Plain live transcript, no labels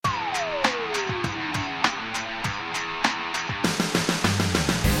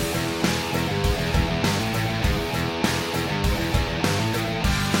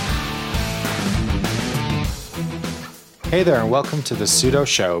Hey there, and welcome to the Sudo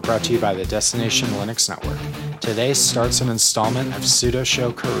Show, brought to you by the Destination Linux Network. Today starts an installment of Sudo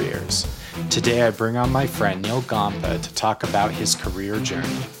Show Careers. Today I bring on my friend Neil Gompa to talk about his career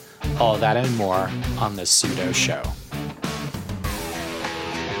journey. All that and more on the Sudo Show.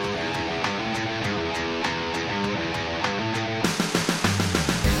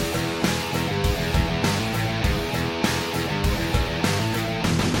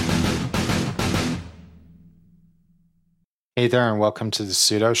 Hey there, and welcome to the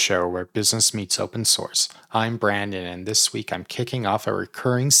Sudo Show, where business meets open source. I'm Brandon, and this week I'm kicking off a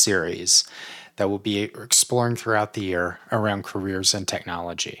recurring series that we'll be exploring throughout the year around careers in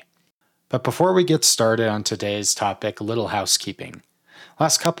technology. But before we get started on today's topic, a little housekeeping.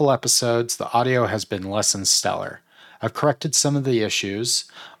 Last couple episodes, the audio has been less than stellar. I've corrected some of the issues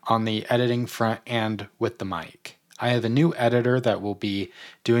on the editing front and with the mic. I have a new editor that will be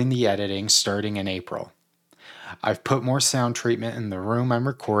doing the editing starting in April. I've put more sound treatment in the room I'm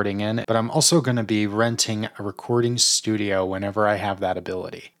recording in, but I'm also going to be renting a recording studio whenever I have that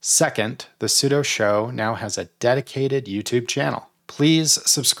ability. Second, the Sudo Show now has a dedicated YouTube channel. Please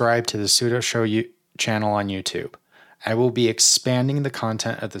subscribe to the Sudo Show channel on YouTube. I will be expanding the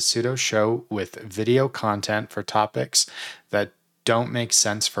content of the Sudo Show with video content for topics that don't make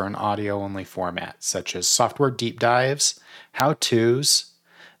sense for an audio-only format, such as software deep dives, how-tos.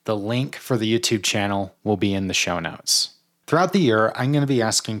 The link for the YouTube channel will be in the show notes. Throughout the year, I'm going to be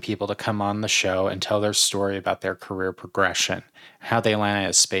asking people to come on the show and tell their story about their career progression, how they landed at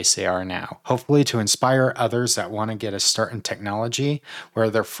the space they are now, hopefully to inspire others that want to get a start in technology,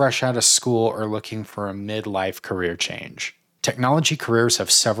 whether they're fresh out of school or looking for a midlife career change. Technology careers have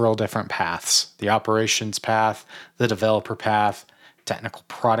several different paths: the operations path, the developer path, technical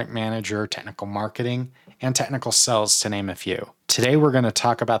product manager, technical marketing, and technical sales, to name a few. Today, we're going to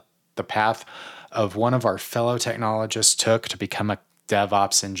talk about the path of one of our fellow technologists took to become a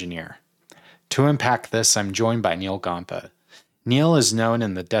DevOps engineer. To unpack this, I'm joined by Neil Gompa. Neil is known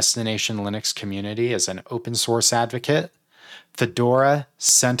in the Destination Linux community as an open source advocate, Fedora,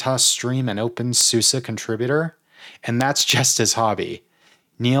 CentOS Stream, and OpenSUSE contributor, and that's just his hobby.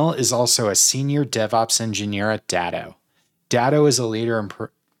 Neil is also a senior DevOps engineer at Datto. Datto is a leader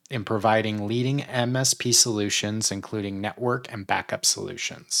in providing leading MSP solutions, including network and backup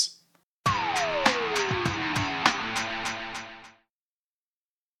solutions.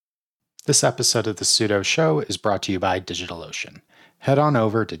 This episode of the Sudo Show is brought to you by DigitalOcean. Head on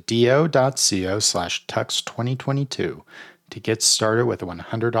over to do.co/tux2022 to get started with a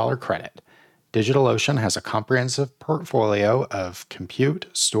 $100 credit. DigitalOcean has a comprehensive portfolio of compute,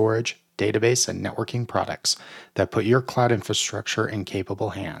 storage, database, and networking products that put your cloud infrastructure in capable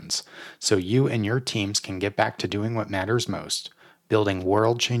hands, so you and your teams can get back to doing what matters most, building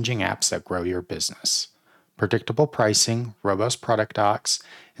world-changing apps that grow your business. Predictable pricing, robust product docs,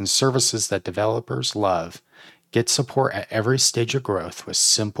 and services that developers love. Get support at every stage of growth with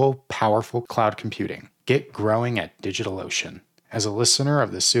simple, powerful cloud computing. Get growing at DigitalOcean. As a listener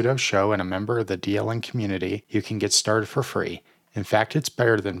of the Sudo Show and a member of the DLN community, you can get started for free. In fact, it's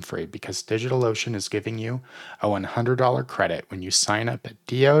better than free because DigitalOcean is giving you a $100 credit when you sign up at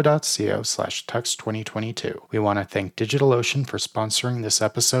do.co/tux2022. We want to thank DigitalOcean for sponsoring this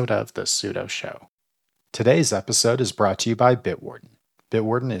episode of The Sudo Show. Today's episode is brought to you by Bitwarden.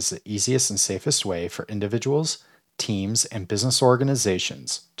 Bitwarden is the easiest and safest way for individuals, teams, and business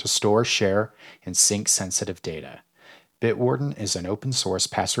organizations to store, share, and sync sensitive data. Bitwarden is an open source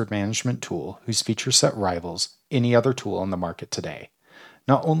password management tool whose feature set rivals any other tool on the market today.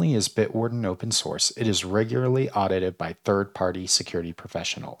 Not only is Bitwarden open source, it is regularly audited by third-party security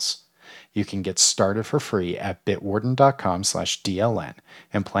professionals. You can get started for free at bitwarden.com/DLN,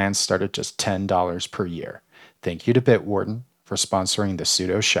 and plans start at just $10 per year. Thank you to Bitwarden for sponsoring the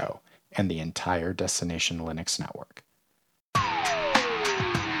Sudo Show and the entire Destination Linux network.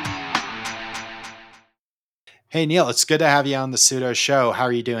 Hey, Neil, it's good to have you on the Sudo Show. How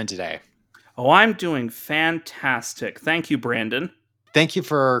are you doing today? Oh, I'm doing fantastic. Thank you, Brandon. Thank you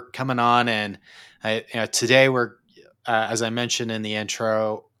for coming on. And today we're, as I mentioned in the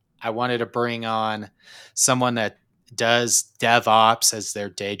intro, I wanted to bring on someone that does DevOps as their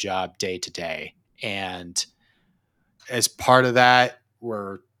day job, day to day. And as part of that,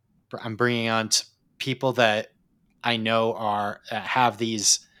 I'm bringing on people that I know have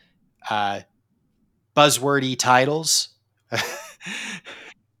these buzzwordy titles.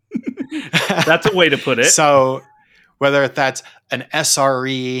 That's a way to put it. So whether that's an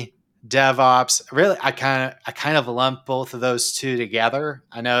SRE, DevOps, really, I kind of lump both of those two together.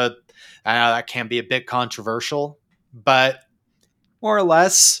 I know that can be a bit controversial, but more or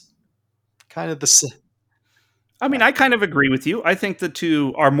less, kind of the. I mean, I kind of agree with you. I think the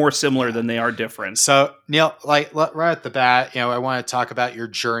two are more similar Yeah. than they are different. So Neil, like right at the bat, I want to talk about your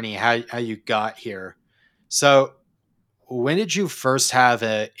journey, how you got here. So when did you first have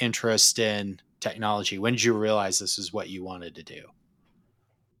an interest in technology? When did you realize this is what you wanted to do?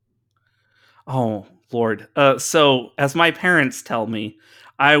 Oh, Lord. So, as my parents tell me,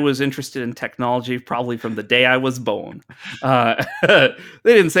 I was interested in technology probably from the day I was born. They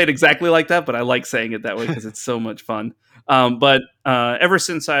didn't say it exactly like that, but I like saying it that way because it's so much fun. But ever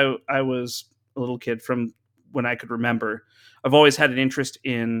since I was a little kid, from when I could remember, I've always had an interest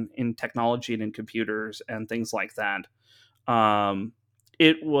in technology and in computers and things like that. Um,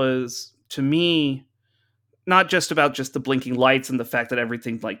 it was to me not just about just the blinking lights and the fact that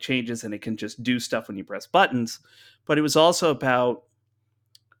everything like changes and it can just do stuff when you press buttons, but it was also about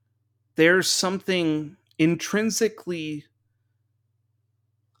there's something intrinsically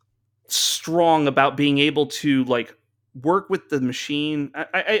strong about being able to like work with the machine.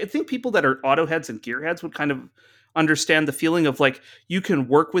 I think people that are auto heads and gearheads would kind of understand the feeling of like you can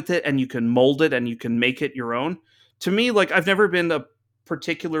work with it and you can mold it and you can make it your own. To me, like I've never been a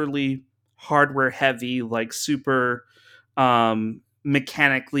particularly hardware heavy, like super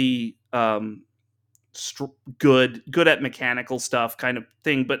mechanically good at mechanical stuff kind of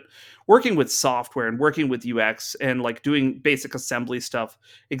thing, but working with software and working with UX and like doing basic assembly stuff,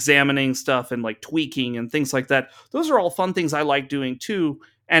 examining stuff and like tweaking and things like that, those are all fun things I like doing too.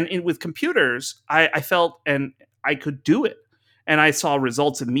 And with computers, I felt and I could do it, and I saw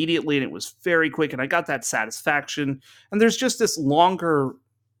results immediately and it was very quick and I got that satisfaction. And there's just this longer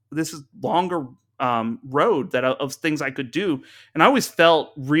road that of things I could do, and I always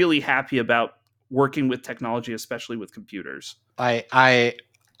felt really happy about working with technology, especially with computers. I I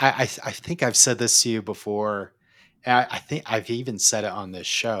I think I've said this to you before. I think I've even said it on this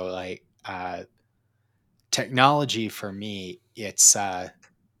show. Like technology for me, it's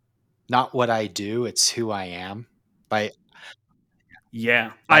not what I do; it's who I am. Like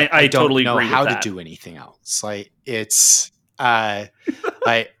Yeah, like I I don't totally know agree with how to that. do anything else. Like it's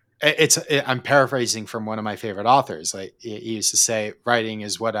like I'm paraphrasing from one of my favorite authors. Like he used to say, "Writing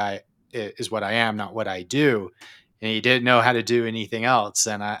is what I am, not what I do." And he didn't know how to do anything else.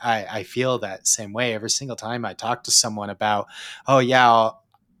 And I feel that same way every single time I talk to someone about, oh yeah,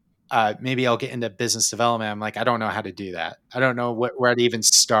 maybe I'll get into business development. I'm like, I don't know how to do that. I don't know where to even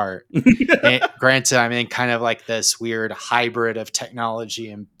start. And granted, I'm in kind of like this weird hybrid of technology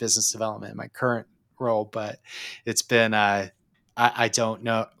and business development in my current role, but it's been I don't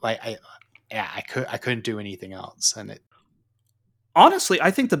know, like yeah, I couldn't do anything else, and it Honestly,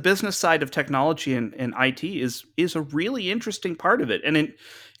 I think the business side of technology and IT is a really interesting part of it,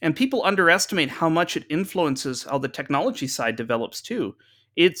 and people underestimate how much it influences how the technology side develops too.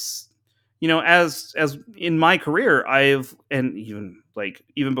 It's as in my career, I've and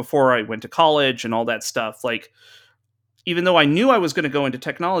even before I went to college and all that stuff, like even though I knew I was going to go into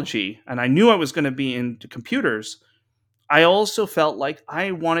technology and I knew I was going to be into computers, I also felt like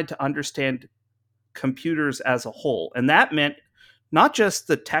I wanted to understand computers as a whole. And that meant not just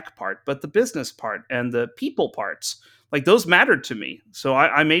the tech part, but the business part and the people parts. Like those mattered to me. So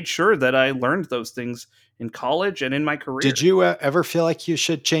I made sure that I learned those things in college and in my did career. you ever feel like you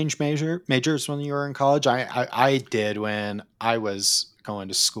should change majors when you were in college? I did when I was going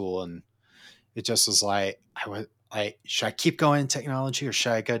to school, and it just was like I was like, should I keep going in technology or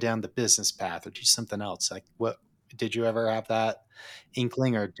should I go down the business path or do something else? Like, what did you ever have that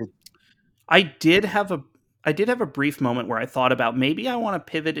inkling, or did I did have a I did have a brief moment where I thought about maybe I want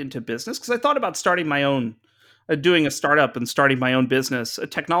to pivot into business because I thought about starting my own doing a startup and starting my own business, a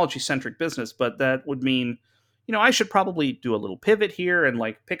technology centric business, but that would mean I should probably do a little pivot here and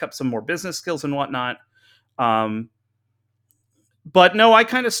like pick up some more business skills and whatnot. Um, but no, I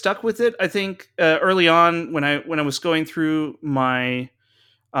kind of stuck with it. I think early on when I was going through the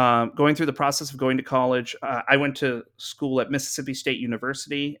process of going to college, I went to school at Mississippi State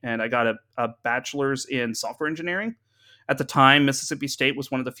University and I got a bachelor's in software engineering. At the time, Mississippi State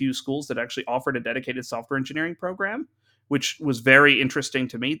was one of the few schools that actually offered a dedicated software engineering program, which was very interesting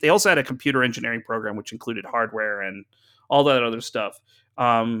to me. They also had a computer engineering program, which included hardware and all that other stuff.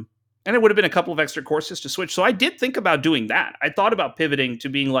 And it would have been a couple of extra courses to switch. So I did think about doing that. I thought about pivoting to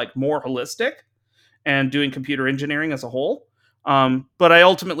being like more holistic and doing computer engineering as a whole. But I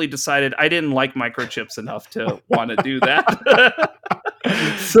ultimately decided I didn't like microchips enough to want to do that.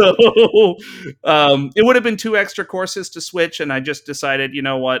 So it would have been two extra courses to switch, and I just decided, you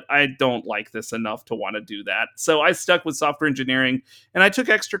know what, I don't like this enough to want to do that. So I stuck with software engineering, and I took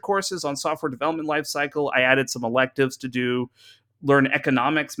extra courses on software development lifecycle. I added some electives to do, learn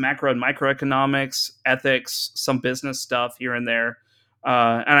economics, macro and microeconomics, ethics, some business stuff here and there.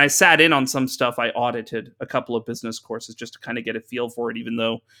 And I sat in on some stuff. I audited a couple of business courses just to kind of get a feel for it, even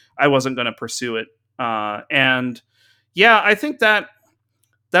though I wasn't going to pursue it. And yeah, I think that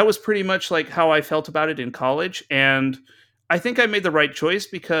was pretty much like how I felt about it in college. And I think I made the right choice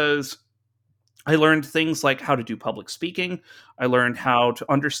because I learned things like how to do public speaking. I learned how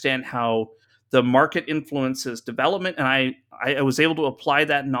to understand how the market influences development. And I was able to apply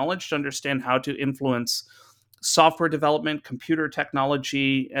that knowledge to understand how to influence software development, computer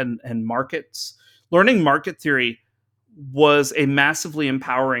technology, and markets. Learning market theory was a massively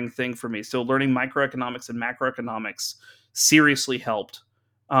empowering thing for me. So learning microeconomics and macroeconomics seriously helped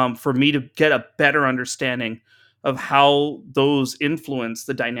for me to get a better understanding of how those influence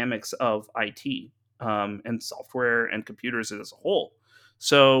the dynamics of IT and software and computers as a whole.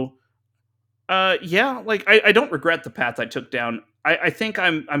 So yeah, like I don't regret the path I took down. I think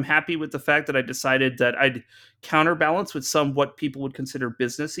I'm happy with the fact that I decided that I'd counterbalance with some what people would consider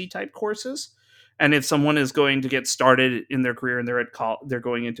businessy type courses. And if someone is going to get started in their career and they're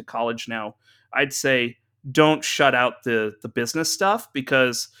going into college now, I'd say don't shut out the business stuff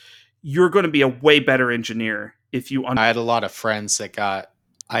because you're going to be a way better engineer if you I had a lot of friends that got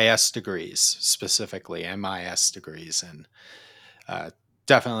IS degrees, specifically MIS degrees, and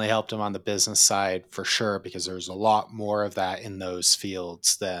definitely helped them on the business side for sure, because there's a lot more of that in those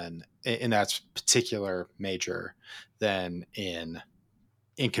fields than in that particular major than in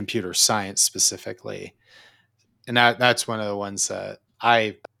computer science specifically. And that's one of the ones that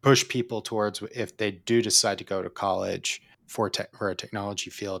I push people towards if they do decide to go to college for a technology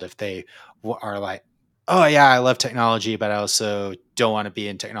field. If they are like, oh yeah, I love technology, but I also don't want to be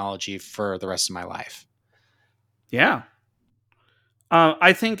in technology for the rest of my life. Yeah.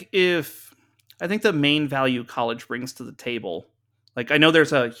 I think the main value college brings to the table, like I know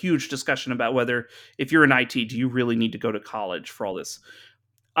there's a huge discussion about whether if you're in IT, do you really need to go to college for all this?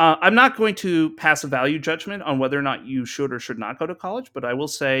 I'm not going to pass a value judgment on whether or not you should or should not go to college, but I will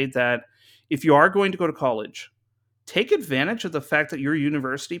say that if you are going to go to college, take advantage of the fact that your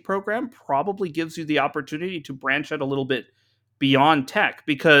university program probably gives you the opportunity to branch out a little bit beyond tech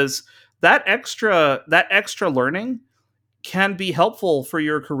because that extra learning can be helpful for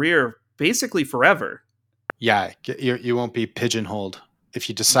your career basically forever. Yeah, you won't be pigeonholed. If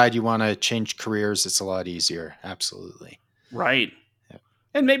you decide you want to change careers, it's a lot easier. Absolutely. Right. Yeah.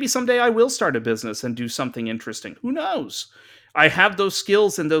 And maybe someday I will start a business and do something interesting. Who knows? I have those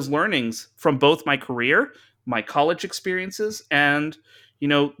skills and those learnings from both my career, my college experiences, and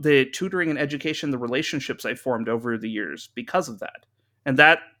the tutoring and education, the relationships I formed over the years because of that. And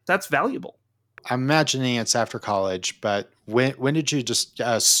that's valuable. I'm imagining it's after college, but when did you just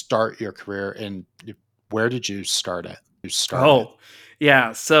start your career, and where did you start it? You started. Oh,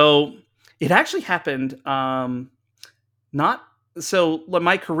 yeah. So it actually happened not so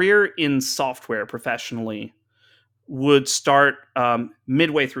my career in software professionally would start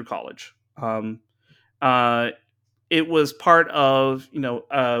midway through college. Uh, it was part of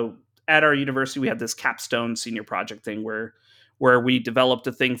at our university we had this capstone senior project thing where we developed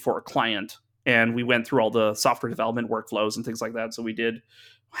a thing for a client and we went through all the software development workflows and things like that. So we did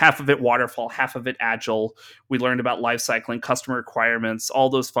half of it waterfall, half of it agile. We learned about life cycling, customer requirements,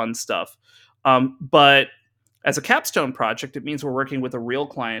 all those fun stuff. But as a capstone project, it means we're working with a real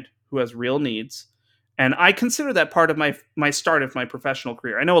client who has real needs. And I consider that part of my start of my professional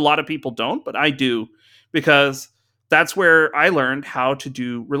career. I know a lot of people don't, but I do because that's where I learned how to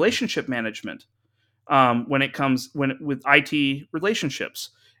do relationship management when it comes with IT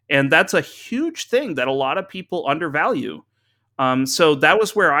relationships, and that's a huge thing that a lot of people undervalue. So that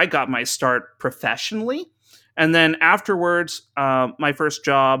was where I got my start professionally, and then afterwards, my first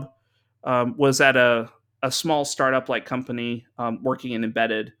job was at a small startup like company working in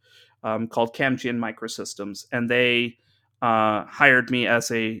embedded called Camgian Microsystems, and they hired me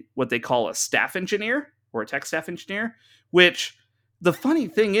as a what they call a staff engineer or a tech staff engineer. Which the funny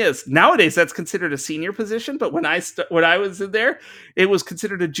thing is, nowadays that's considered a senior position, but when I was in there, it was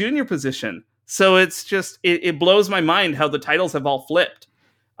considered a junior position. So it's just it blows my mind how the titles have all flipped.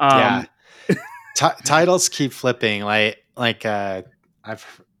 Yeah, Um, titles keep flipping.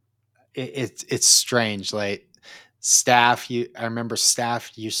 I've it's strange. Like staff, I remember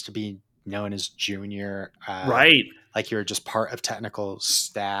staff used to be known as junior. right, Like you're just part of technical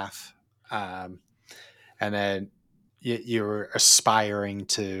staff, um, and then you're aspiring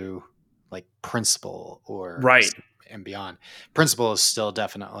to like principal or right, and beyond. Principal is still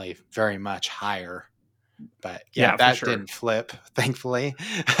definitely very much higher, but yeah, yeah, for that sure. didn't flip, thankfully.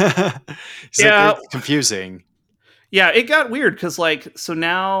 So Yeah, it's confusing. Yeah, it got weird because like so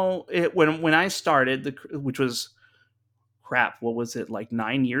now when I started which was crap, what was it, like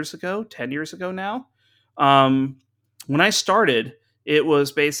 9 years ago, 10 years ago now? Um, when I started, it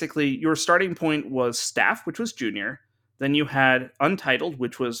was basically your starting point was staff, which was junior. Then you had untitled,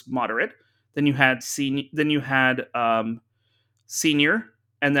 which was moderate. Then you had senior. Then you had senior,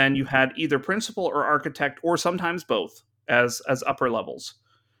 and then you had either principal or architect, or sometimes both as upper levels.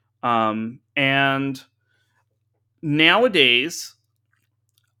 And nowadays,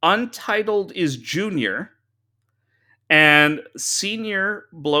 untitled is junior, and senior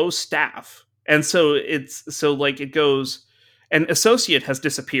below staff. And so it's so like it goes, and associate has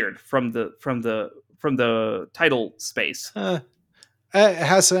disappeared from the title space. Uh, it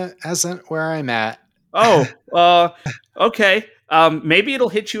hasn't where I'm at. Oh, okay. Maybe it'll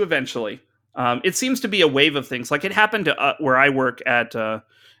hit you eventually. It seems to be a wave of things. Like it happened to where I work at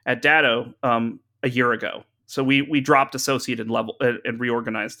Datto a year ago. So we dropped associate and level and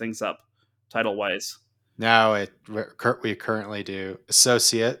reorganized things up title wise. Now we currently do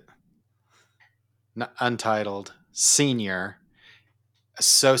associate, untitled, senior,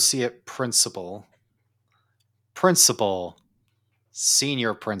 associate principal, principal,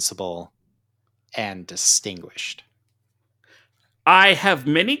 senior principal, and distinguished. I have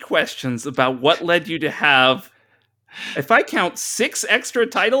many questions about what led you to have, if I count, 6 extra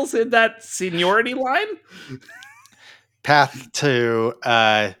titles in that seniority line. Path to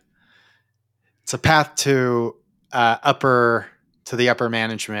it's a path to upper to the upper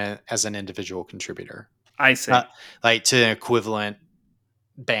management as an individual contributor, I see. like to an equivalent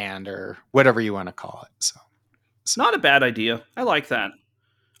band or whatever you want to call it. So Not a bad idea. I like that.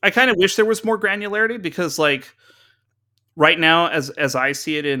 I kind of wish there was more granularity because, like, right now, as I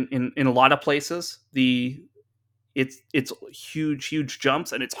see it in a lot of places, it's huge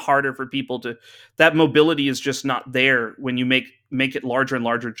jumps, and it's harder for people to, that mobility is just not there when you make it larger and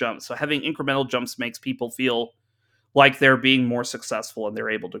larger jumps. So having incremental jumps makes people feel like they're being more successful and they're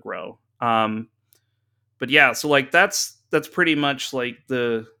able to grow. But yeah, so like that's pretty much like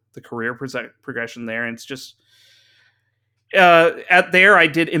the career progression there. And it's just at there I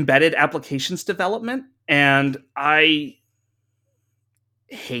did embedded applications development, and I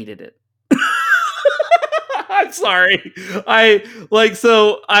hated it. I'm sorry. I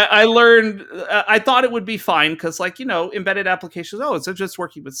learned, I thought it would be fine because, like, embedded applications, oh, it's just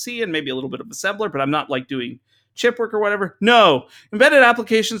working with C and maybe a little bit of assembler, but I'm not like doing chip work or whatever. No, embedded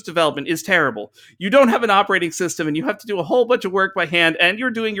applications development is terrible. You don't have an operating system and you have to do a whole bunch of work by hand, and you're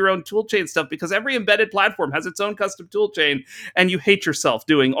doing your own toolchain stuff because every embedded platform has its own custom toolchain, and you hate yourself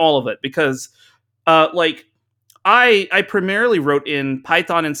doing all of it because, like, I primarily wrote in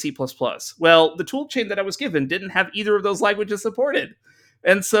Python and C++. Well, the toolchain that I was given didn't have either of those languages supported.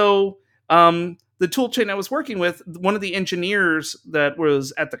 And so the toolchain I was working with, one of the engineers that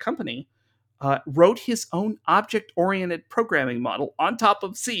was at the company, wrote his own object-oriented programming model on top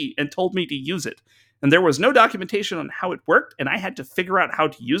of C and told me to use it. And there was no documentation on how it worked, and I had to figure out how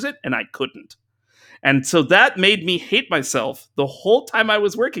to use it, and I couldn't. And so that made me hate myself the whole time I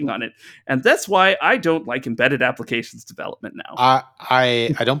was working on it. And that's why I don't like embedded applications development now.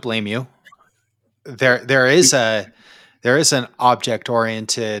 I don't blame you. There is an object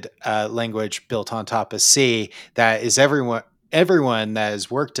oriented language built on top of C that is everyone that has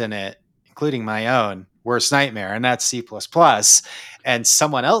worked in it, including my own worst nightmare, and that's C++. And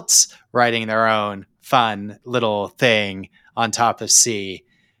someone else writing their own fun little thing on top of C,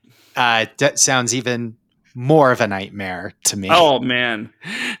 that sounds even more of a nightmare to me. Oh man.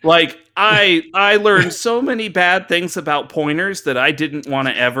 Like I learned so many bad things about pointers that I didn't want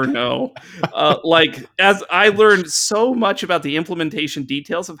to ever know. Like, as I learned so much about the implementation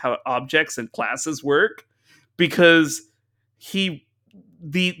details of how objects and classes work, because he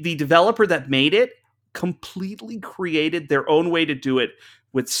the developer that made it completely created their own way to do it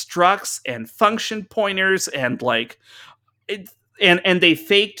with structs and function pointers, and like it, and they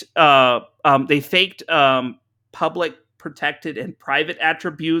faked public, protected, and private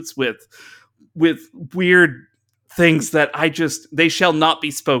attributes with weird things that they shall not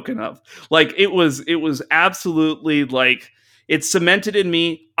be spoken of. Like, it was absolutely like, it cemented in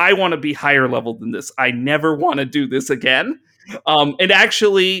me, I want to be higher level than this. I never want to do this again. And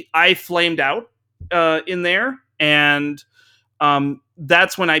actually I flamed out in there, and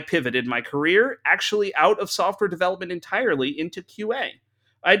that's when I pivoted my career actually out of software development entirely into QA.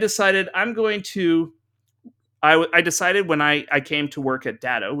 I decided I'm going to. I decided when I came to work at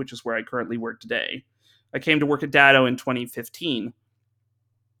Datto, which is where I currently work today. I came to work at Datto in 2015,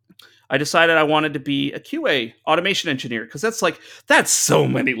 I decided I wanted to be a QA automation engineer because that's so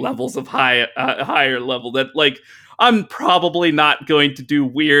many levels of higher level that like I'm probably not going to do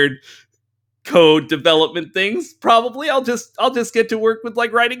weird code development things. Probably I'll just get to work with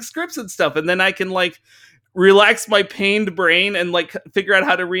like writing scripts and stuff, and then I can like relax my pained brain and like figure out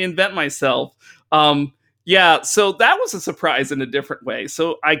how to reinvent myself. Yeah, so that was a surprise in a different way.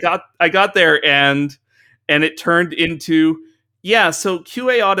 So I got there, and it turned into, yeah, so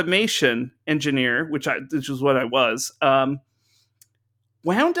QA automation engineer, which was what I was.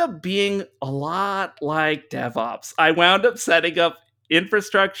 Wound up being a lot like DevOps. I wound up setting up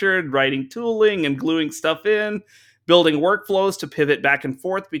infrastructure and writing tooling and gluing stuff in, building workflows to pivot back and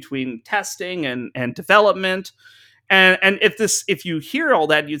forth between testing and development. And if you hear all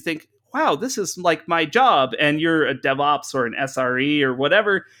that, you think, wow, this is like my job, and you're a DevOps or an SRE or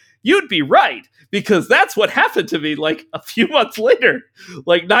whatever, you'd be right, because that's what happened to me like a few months later.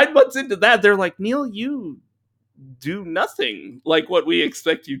 Like 9 months into that, they're like, Neil, you do nothing like what we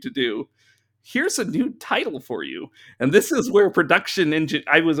expect you to do. Here's a new title for you. And this is where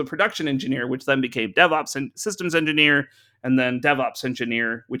I was a production engineer, which then became DevOps and systems engineer, and then DevOps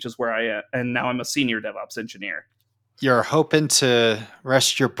engineer, which is where and now I'm a senior DevOps engineer. You're hoping to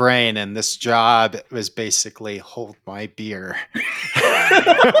rest your brain, and this job was basically hold my beer.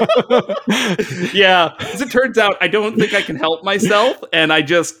 Yeah, as it turns out, I don't think I can help myself, and I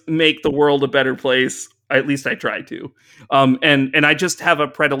just make the world a better place. At least I try to. And I just have a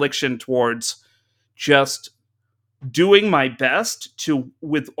predilection towards just doing my best to,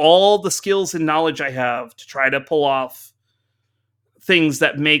 with all the skills and knowledge I have, to try to pull off things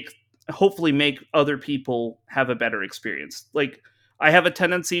that hopefully make other people have a better experience. Like, I have a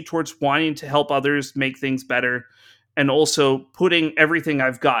tendency towards wanting to help others make things better, and also putting everything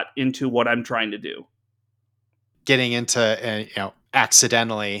I've got into what I'm trying to do. Getting into,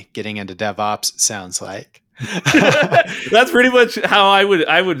 accidentally getting into DevOps, it sounds like. That's pretty much how I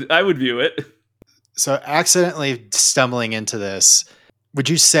would view it. So accidentally stumbling into this, would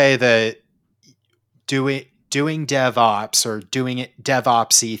you say that doing DevOps or doing it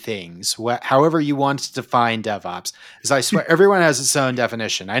DevOpsy things, however you want to define DevOps, is, I swear everyone has its own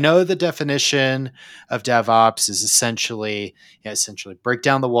definition. I know the definition of DevOps is essentially break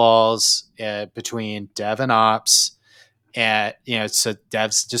down the walls between dev and ops. And so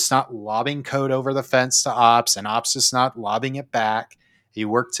dev's just not lobbing code over the fence to ops, and ops just not lobbing it back. You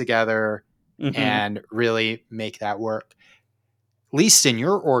work together and really make that work. At least in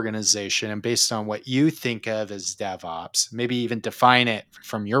your organization, and based on what you think of as DevOps, maybe even define it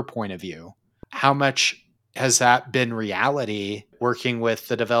from your point of view. How much has that been reality working with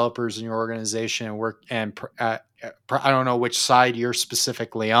the developers in your organization and I don't know which side you're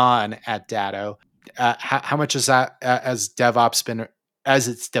specifically on at Datto. How much is that as DevOps been, as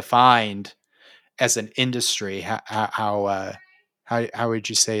it's defined as an industry? How would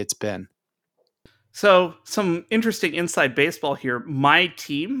you say it's been? So, some interesting inside baseball here. My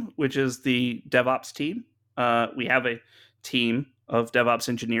team, which is the DevOps team, we have a team of DevOps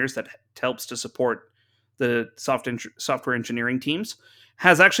engineers that helps to support the software engineering teams,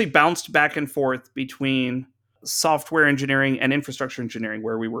 has actually bounced back and forth between software engineering and infrastructure engineering,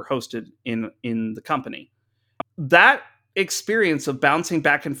 where we were hosted in the company. That experience of bouncing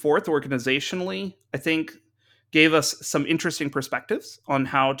back and forth organizationally, I think, gave us some interesting perspectives on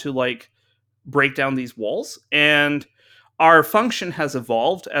how to like break down these walls, and our function has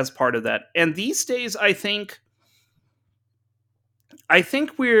evolved as part of that. And these days, I think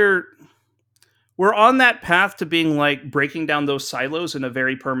we're on that path to being like breaking down those silos in a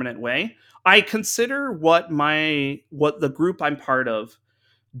very permanent way. I consider what the group I'm part of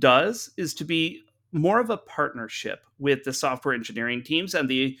does is to be more of a partnership with the software engineering teams and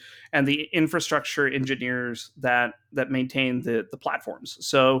the infrastructure engineers that maintain the platforms.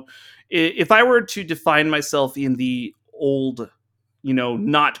 So if I were to define myself in the old,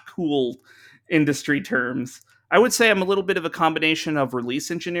 not cool industry terms, I would say I'm a little bit of a combination of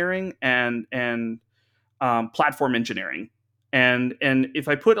release engineering and platform engineering. And if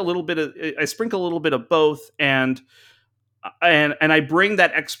I put I sprinkle a little bit of both, and I bring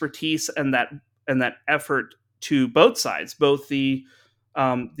that expertise and that effort to both sides, both the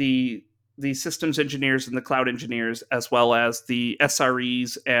systems engineers and the cloud engineers, as well as the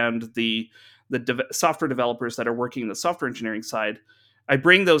SREs and the software developers that are working the software engineering side. I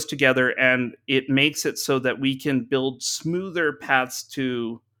bring those together, and it makes it so that we can build smoother paths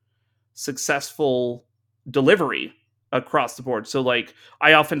to successful delivery across the board. So, like,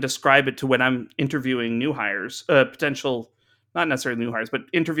 I often describe it to when I'm interviewing new hires, potential, not necessarily new hires, but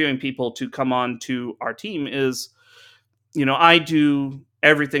interviewing people to come on to our team is, I do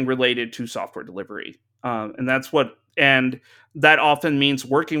everything related to software delivery. And that often means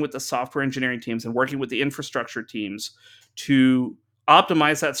working with the software engineering teams and working with the infrastructure teams to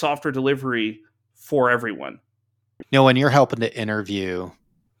optimize that software delivery for everyone. When you're helping to interview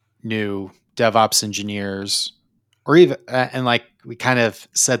new DevOps engineers, or even, and like we kind of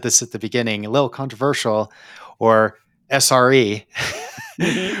said this at the beginning, a little controversial, or SRE,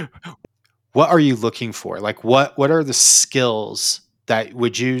 Mm-hmm. what are you looking for? Like, what are the skills that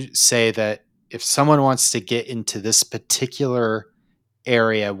would you say that if someone wants to get into this particular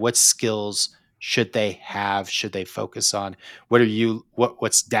area, what skills should they have? Should they focus on?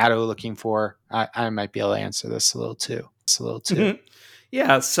 What's Datto looking for? I might be able to answer this a little too. Mm-hmm.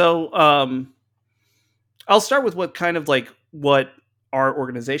 Yeah. So I'll start with what our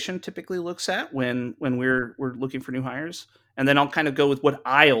organization typically looks at when we're looking for new hires, and then I'll kind of go with what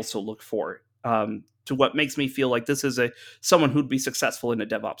I also look for, to what makes me feel like this is someone who'd be successful in a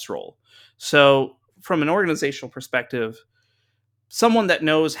DevOps role. So from an organizational perspective, someone that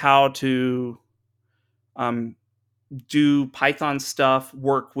knows how to um, do Python stuff,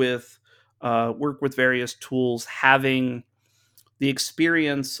 work with various tools, having the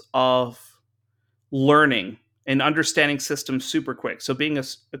experience of learning and understanding systems super quick. So being a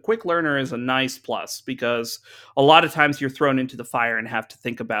quick learner is a nice plus, because a lot of times you're thrown into the fire and have to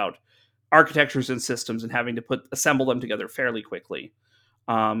think about architectures and systems and having to assemble them together fairly quickly.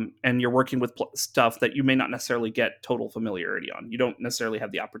 And you're working with stuff that you may not necessarily get total familiarity on. You don't necessarily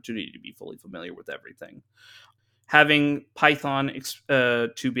have the opportunity to be fully familiar with everything. Having Python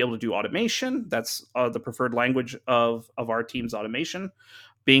to be able to do automation, that's the preferred language of our team's automation.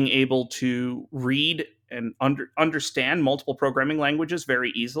 Being able to read and understand multiple programming languages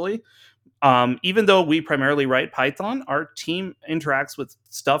very easily. Even though we primarily write Python, our team interacts with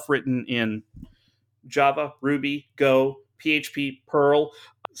stuff written in Java, Ruby, Go, PHP, Perl,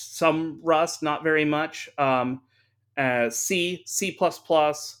 some Rust, not very much, C, C++,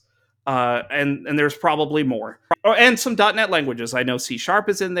 and there's probably more. Oh, and some .NET languages. I know C#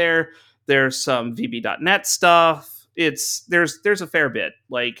 is in there. There's some VB.NET stuff. There's a fair bit,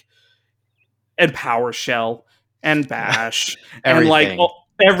 and PowerShell and Bash and Everything.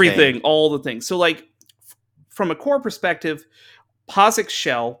 everything, all the things. So from a core perspective, POSIX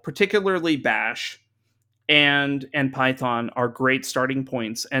shell, particularly Bash and Python, are great starting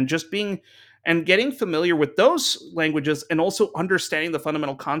points. And getting familiar with those languages, and also understanding the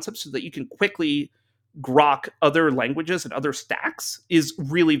fundamental concepts so that you can quickly grok other languages and other stacks, is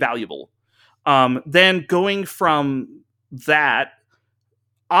really valuable. Then going from that,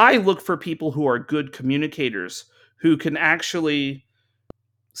 I look for people who are good communicators, who can actually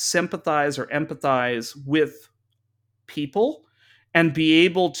sympathize or empathize with people and be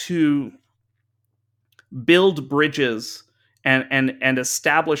able to build bridges and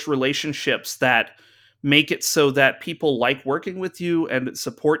establish relationships that make it so that people like working with you and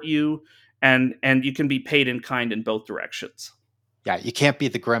support you, and you can be paid in kind in both directions. Yeah, you can't be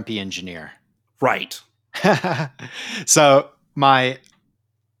the grumpy engineer. Right. So my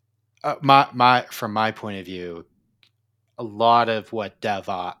from my point of view, a lot of what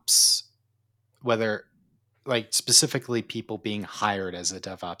DevOps, whether like specifically people being hired as a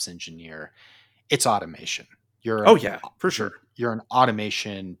DevOps engineer, it's automation. Oh yeah, for sure. You're an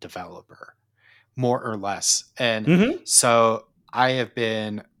automation developer, more or less. And Mm-hmm. so I have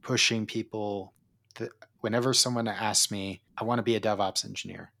been pushing people that whenever someone asks me, I want to be a DevOps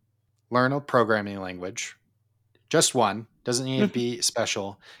engineer, learn a programming language, just one, doesn't need to be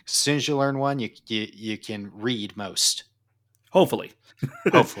special. As soon as you learn one, you can read most. Hopefully.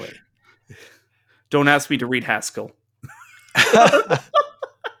 Don't ask me to read Haskell.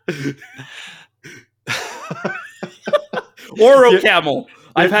 Or OCaml.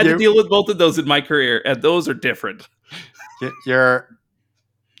 I've had to deal with both of those in my career, and those are different. You're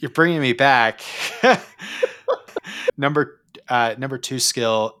bringing me back. Number two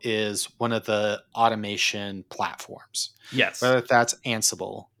skill is one of the automation platforms. Yes. Whether that's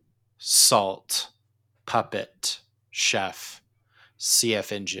Ansible, Salt, Puppet, Chef,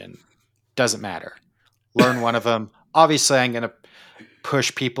 CF Engine, doesn't matter. Learn one of them. Obviously, I'm going to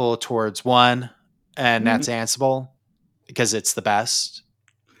push people towards one, and that's Ansible, because it's the best.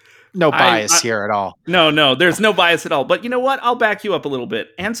 No bias here at all. No, there's no bias at all. But you know what? I'll back you up a little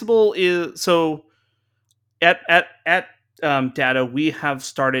bit. Ansible is so at Datto, we have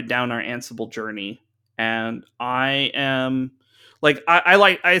started down our Ansible journey, and I am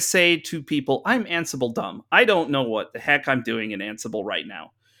I say to people, I'm Ansible dumb. I don't know what the heck I'm doing in Ansible right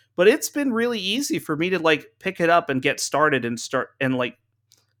now, but it's been really easy for me to pick it up and get started and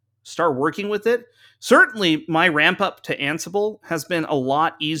start working with it. Certainly, my ramp up to Ansible has been a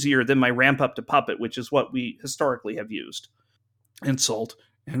lot easier than my ramp up to Puppet, which is what we historically have used. And Salt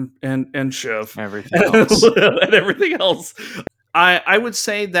and Chef Everything else. and everything else. I would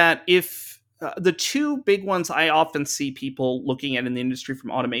say that if the two big ones I often see people looking at in the industry from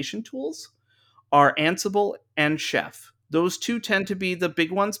automation tools are Ansible and Chef. Those two tend to be the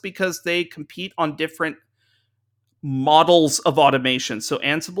big ones because they compete on different models of automation. So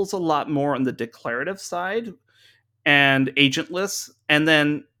Ansible's a lot more on the declarative side and agentless, and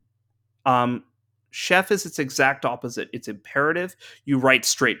then um, Chef is its exact opposite. It's imperative. You write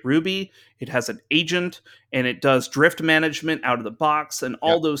straight Ruby. It has an agent, and it does drift management out of the box, and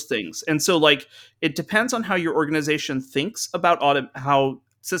all Yep. those things. And so, like, it depends on how your organization thinks about how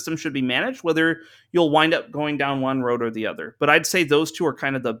systems should be managed, whether you'll wind up going down one road or the other. But I'd say those two are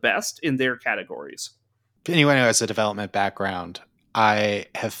kind of the best in their categories. Anyone who has a development background, I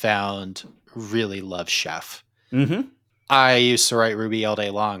have found really love Chef. Mm-hmm. I used to write Ruby all day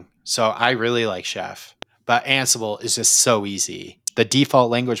long, so I really like Chef. But Ansible is just so easy. The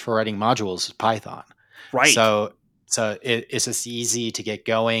default language for writing modules is Python. Right. So it's just easy to get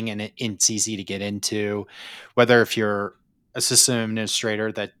going, and it's easy to get into, whether if you're a system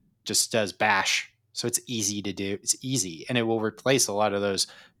administrator that just does bash. So it's easy to do. It's easy, and it will replace a lot of those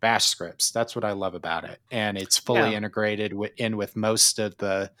bash scripts. That's what I love about it. And it's fully Yeah. integrated in with most of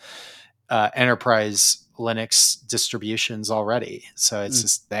the enterprise Linux distributions already. So it's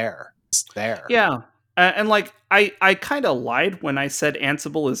just there. It's there. Yeah. And like I kind of lied when I said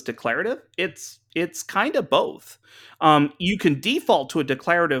Ansible is declarative. It's kind of both. You can default to a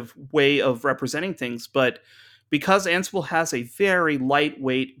declarative way of representing things, but because Ansible has a very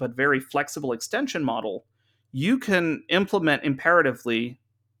lightweight but very flexible extension model, you can implement imperatively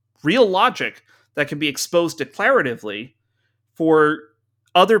real logic that can be exposed declaratively for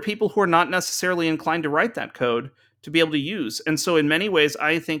other people who are not necessarily inclined to write that code to be able to use. And so in many ways,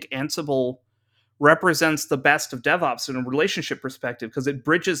 I think Ansible represents the best of DevOps in a relationship perspective because it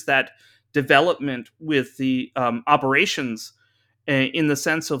bridges that development with the operations in the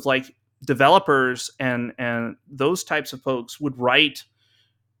sense of like developers and those types of folks would write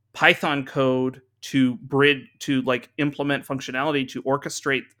Python code to bridge to like implement functionality to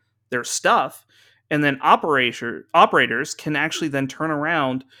orchestrate their stuff, and then operators can actually then turn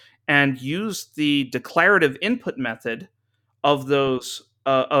around and use the declarative input method of those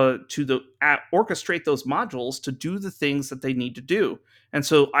orchestrate those modules to do the things that they need to do. And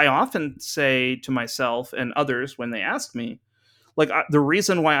so I often say to myself and others when they ask me, like the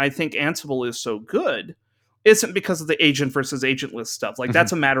reason why I think Ansible is so good isn't because of the agent versus agentless stuff. Like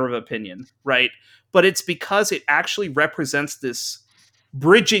that's a matter of opinion, right? But it's because it actually represents this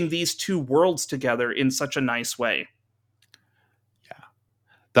bridging these two worlds together in such a nice way. Yeah.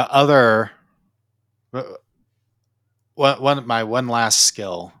 The other one last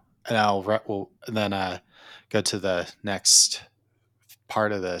skill, and we'll then go to the next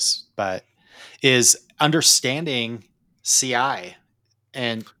part of this, but is understanding CI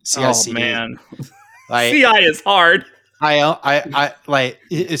and CI/CD. Oh man, like CI is hard. I like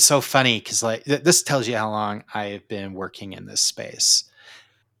it's so funny because like this tells you how long I have been working in this space.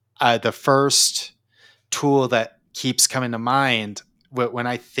 The first tool that keeps coming to mind when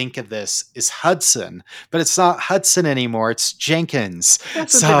I think of this is Hudson, but it's not Hudson anymore. It's Jenkins.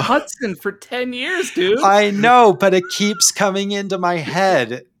 That's been Hudson for 10 years, dude. I know, but it keeps coming into my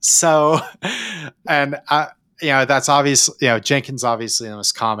head. So, and that's obviously, Jenkins obviously the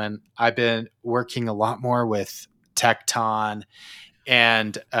most common. I've been working a lot more with Tekton,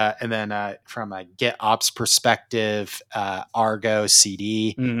 and then from a GitOps perspective, Argo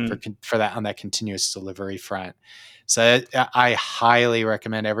CD for that on that continuous delivery front. So I highly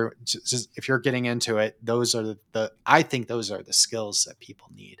recommend everyone. Just if you're getting into it, those are I think those are the skills that people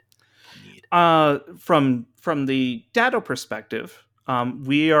need. From the Datto perspective,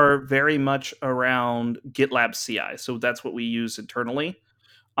 we are very much around GitLab CI, so that's what we use internally.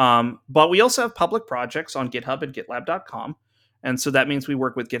 But we also have public projects on GitHub and GitLab.com. And so that means we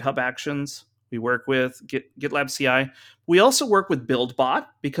work with GitHub Actions. We work with GitLab CI. We also work with BuildBot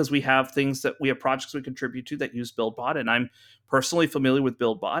because we have projects we contribute to that use BuildBot. And I'm personally familiar with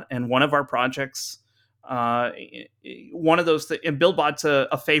BuildBot. And one of our projects, one of those and BuildBot's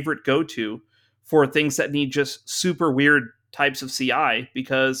a favorite go-to for things that need just super weird types of CI,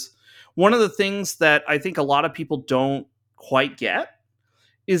 because one of the things that I think a lot of people don't quite get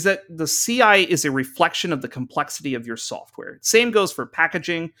is that the CI is a reflection of the complexity of your software. Same goes for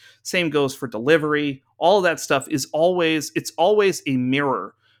packaging, same goes for delivery. All of that stuff is always a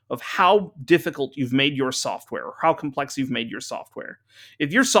mirror of how difficult you've made your software or how complex you've made your software.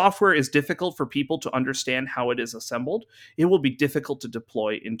 If your software is difficult for people to understand how it is assembled, it will be difficult to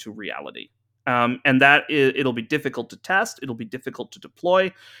deploy into reality. It'll be difficult to test, it'll be difficult to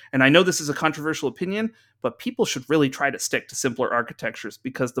deploy. And I know this is a controversial opinion, but people should really try to stick to simpler architectures,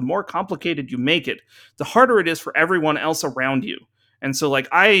 because the more complicated you make it, the harder it is for everyone else around you. And so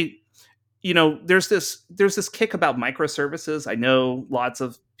there's this kick about microservices. I know lots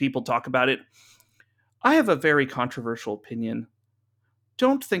of people talk about it. I have a very controversial opinion.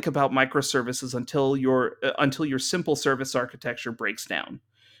 Don't think about microservices until your simple service architecture breaks down,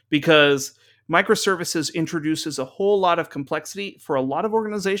 because microservices introduces a whole lot of complexity for a lot of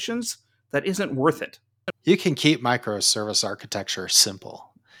organizations that isn't worth it. You can keep microservice architecture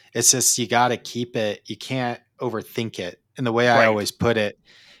simple. It's just you got to keep it. You can't overthink it. And the way I Right. always put it,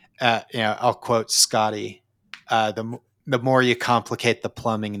 I'll quote Scotty: the more you complicate the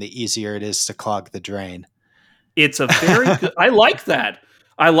plumbing, the easier it is to clog the drain. It's a very good. I like that.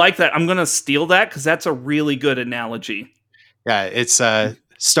 I'm going to steal that because that's a really good analogy. Yeah, it's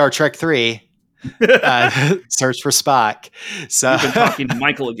Star Trek 3. Search for Spock. So You've been talking to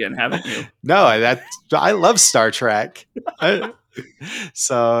Michael again, haven't you? No, I love Star Trek.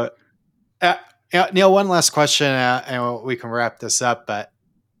 So, Neil, one last question, and we can wrap this up. But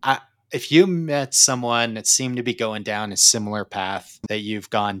if you met someone that seemed to be going down a similar path that you've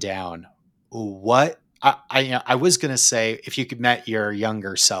gone down, what I was going to say, if you could met your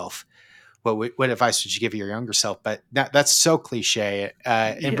younger self, what advice would you give your younger self? But that's so cliche.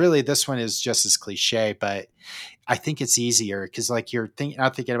 And really, this one is just as cliche, but I think it's easier because like you're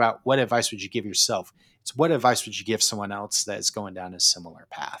not thinking about what advice would you give yourself. It's what advice would you give someone else that is going down a similar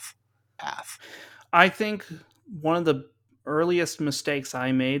path. I think one of the earliest mistakes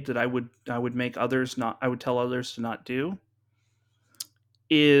I made that I would tell others to not do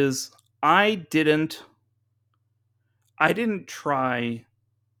is I didn't try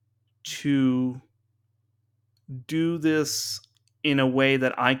to do this in a way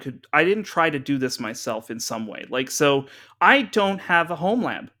that I didn't try to do this myself in some way. So I don't have a home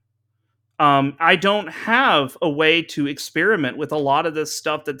lab. I don't have a way to experiment with a lot of this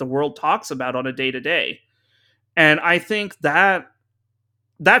stuff that the world talks about on a day to day. And I think that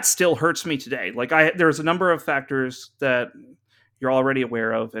still hurts me today. There's a number of factors that you're already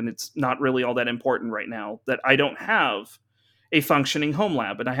aware of, and it's not really all that important right now, that I don't have a functioning home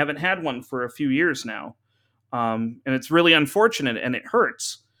lab, and I haven't had one for a few years now. And it's really unfortunate, and it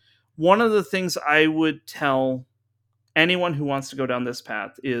hurts. One of the things I would tell anyone who wants to go down this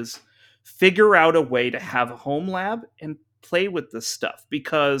path is figure out a way to have a home lab and play with this stuff,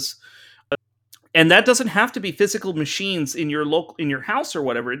 because and that doesn't have to be physical machines in your house or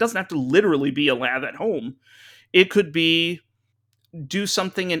whatever. It doesn't have to literally be a lab at home. It could be do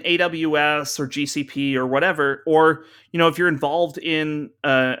something in AWS or GCP or whatever. Or, if you're involved in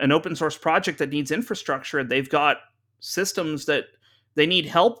an open source project that needs infrastructure and they've got systems that they need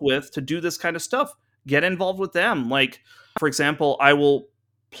help with to do this kind of stuff, get involved with them. Like, for example, I will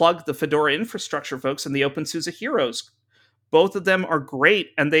plug the Fedora infrastructure folks and the OpenSUSE Heroes. Both of them are great,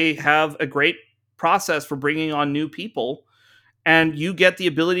 and they have a great process for bringing on new people. And you get the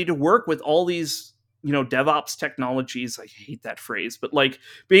ability to work with all these DevOps technologies. I hate that phrase, but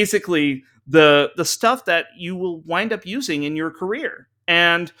basically the stuff that you will wind up using in your career.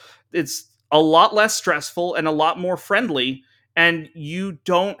 And it's a lot less stressful and a lot more friendly, and you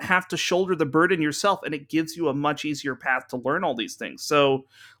don't have to shoulder the burden yourself, and it gives you a much easier path to learn all these things. So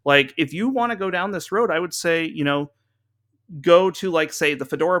if you want to go down this road, I would say, go to say the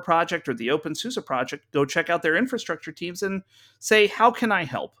Fedora project or the OpenSUSE project, go check out their infrastructure teams and say, how can I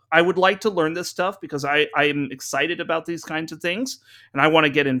help? I would like to learn this stuff because I am excited about these kinds of things, and I want to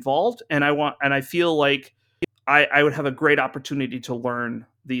get involved, and I feel like I would have a great opportunity to learn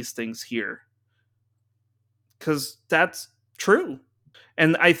these things here, because that's true.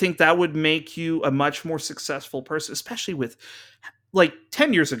 And I think that would make you a much more successful person, especially with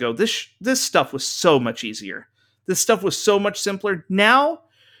 10 years ago, this stuff was so much easier. This stuff was so much simpler. Now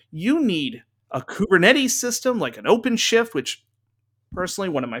you need a Kubernetes system like an OpenShift, which personally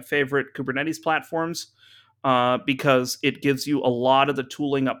one of my favorite Kubernetes platforms, because it gives you a lot of the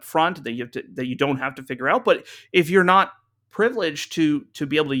tooling up front that you don't have to figure out. But if you're not privileged to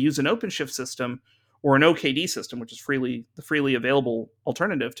be able to use an OpenShift system or an OKD system, which is the freely available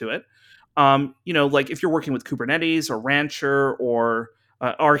alternative to it, if you're working with Kubernetes or Rancher or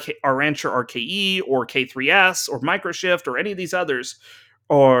Rancher RKE or K3S or Microshift or any of these others,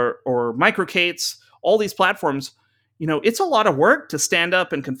 or Microkates, all these platforms, it's a lot of work to stand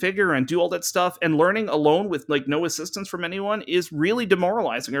up and configure and do all that stuff. And learning alone with like no assistance from anyone is really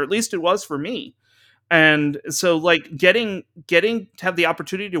demoralizing, or at least it was for me. And so like getting to have the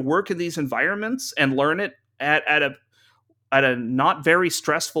opportunity to work in these environments and learn it at a not very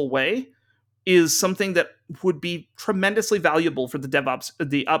stressful way is something that would be tremendously valuable for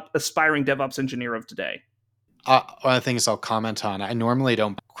the aspiring DevOps engineer of today. One of the things I'll comment on, I normally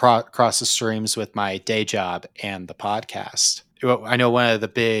don't cross the streams with my day job and the podcast. I know one of the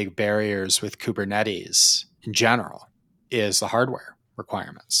big barriers with Kubernetes in general is the hardware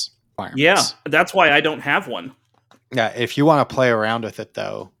requirements. Yeah, that's why I don't have one. Yeah, if you want to play around with it,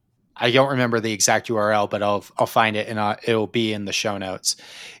 though, I don't remember the exact URL, but I'll find it and it'll be in the show notes.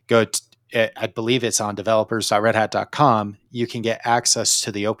 I believe it's on developers.redhat.com. You can get access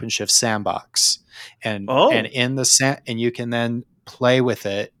to the OpenShift sandbox, and you can then play with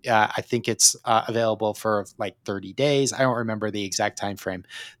it. I think it's available for like 30 days. I don't remember the exact time frame.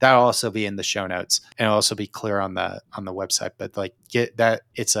 That'll also be in the show notes, and it'll also be clear on the website. But like get that,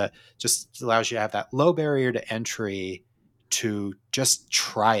 just allows you to have that low barrier to entry to just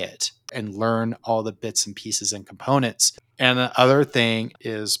try it and learn all the bits and pieces and components. And the other thing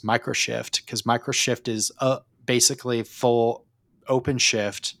is Microshift, because Microshift is basically full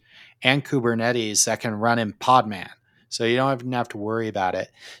OpenShift and Kubernetes that can run in Podman. So you don't even have to worry about it.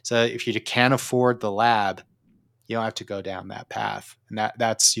 So if you can't afford the lab, you don't have to go down that path. And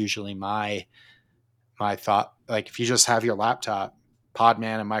that's usually my thought. Like if you just have your laptop,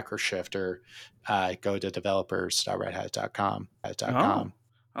 Podman and Microshift, or go to developers.redhat.com. Oh,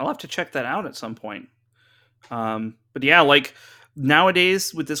 I'll have to check that out at some point. But yeah, like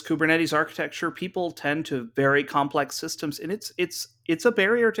nowadays with this Kubernetes architecture, people tend to very complex systems, and it's a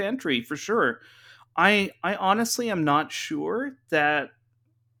barrier to entry for sure. I honestly am not sure that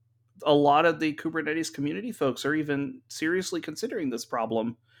a lot of the Kubernetes community folks are even seriously considering this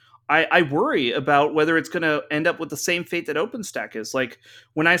problem. I worry about whether it's going to end up with the same fate that OpenStack is. Like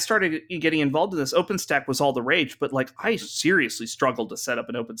when I started getting involved in this, OpenStack was all the rage, but like I seriously struggled to set up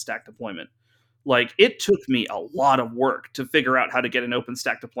an OpenStack deployment. Like it took me a lot of work to figure out how to get an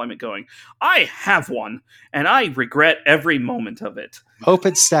OpenStack deployment going. I have one, and I regret every moment of it.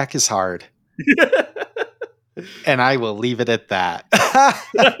 OpenStack is hard. And I will leave it at that.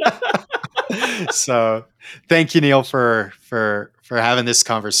 So thank you, Neil, for having this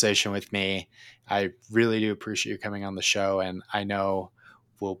conversation with me. I really do appreciate you coming on the show, and I know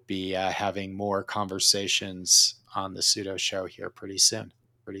we'll be having more conversations on the Sudo Show here pretty soon.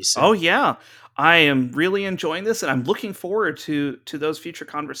 Oh yeah, I am really enjoying this, and I'm looking forward to those future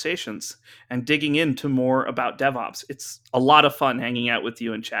conversations and digging into more about DevOps. It's a lot of fun hanging out with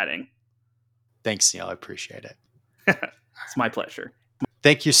you and chatting. Thanks, Neil. I appreciate it. It's my pleasure.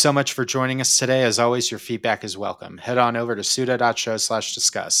 Thank you so much for joining us today. As always, your feedback is welcome. Head on over to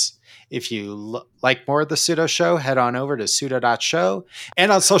sudo.show/discuss. If you like more of the Sudo Show, head on over to sudo.show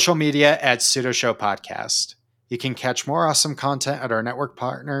and on social media at Sudo Show Podcast. You can catch more awesome content at our network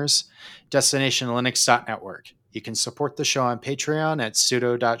partners, destinationlinux.network. You can support the show on Patreon at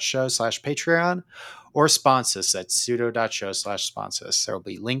sudo.show/Patreon or sponsor us at sudo.show/sponsor us. There will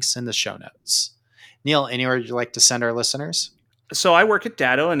be links in the show notes. Neil, anywhere you'd like to send our listeners? So I work at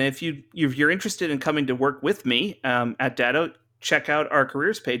Datto, and if you're interested in coming to work with me at Datto, check out our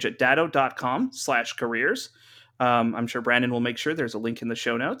careers page at datto.com/careers. I'm sure Brandon will make sure there's a link in the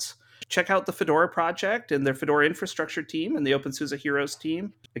show notes. Check out the Fedora project and their Fedora infrastructure team and the OpenSUSE Heroes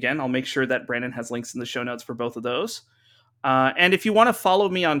team. Again, I'll make sure that Brandon has links in the show notes for both of those. And if you want to follow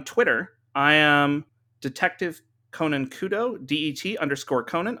me on Twitter, I am Detective Conan Kudo,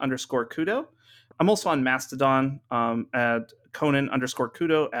 DET_Conan_Kudo. I'm also on Mastodon at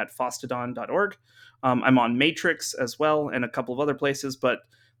Conan_Kudo at fostodon.org. I'm on Matrix as well and a couple of other places, but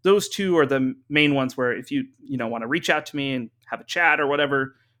those two are the main ones where if you want to reach out to me and have a chat or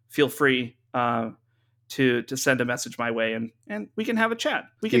whatever, feel free to send a message my way and we can have a chat.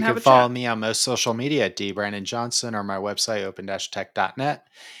 You can follow me on most social media at dbrandonjohnson or my website open-tech.net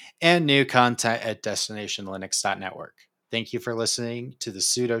and new content at destinationlinux.network. Thank you for listening to the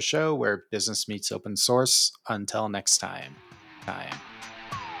Sudo Show, where business meets open source. Until next time.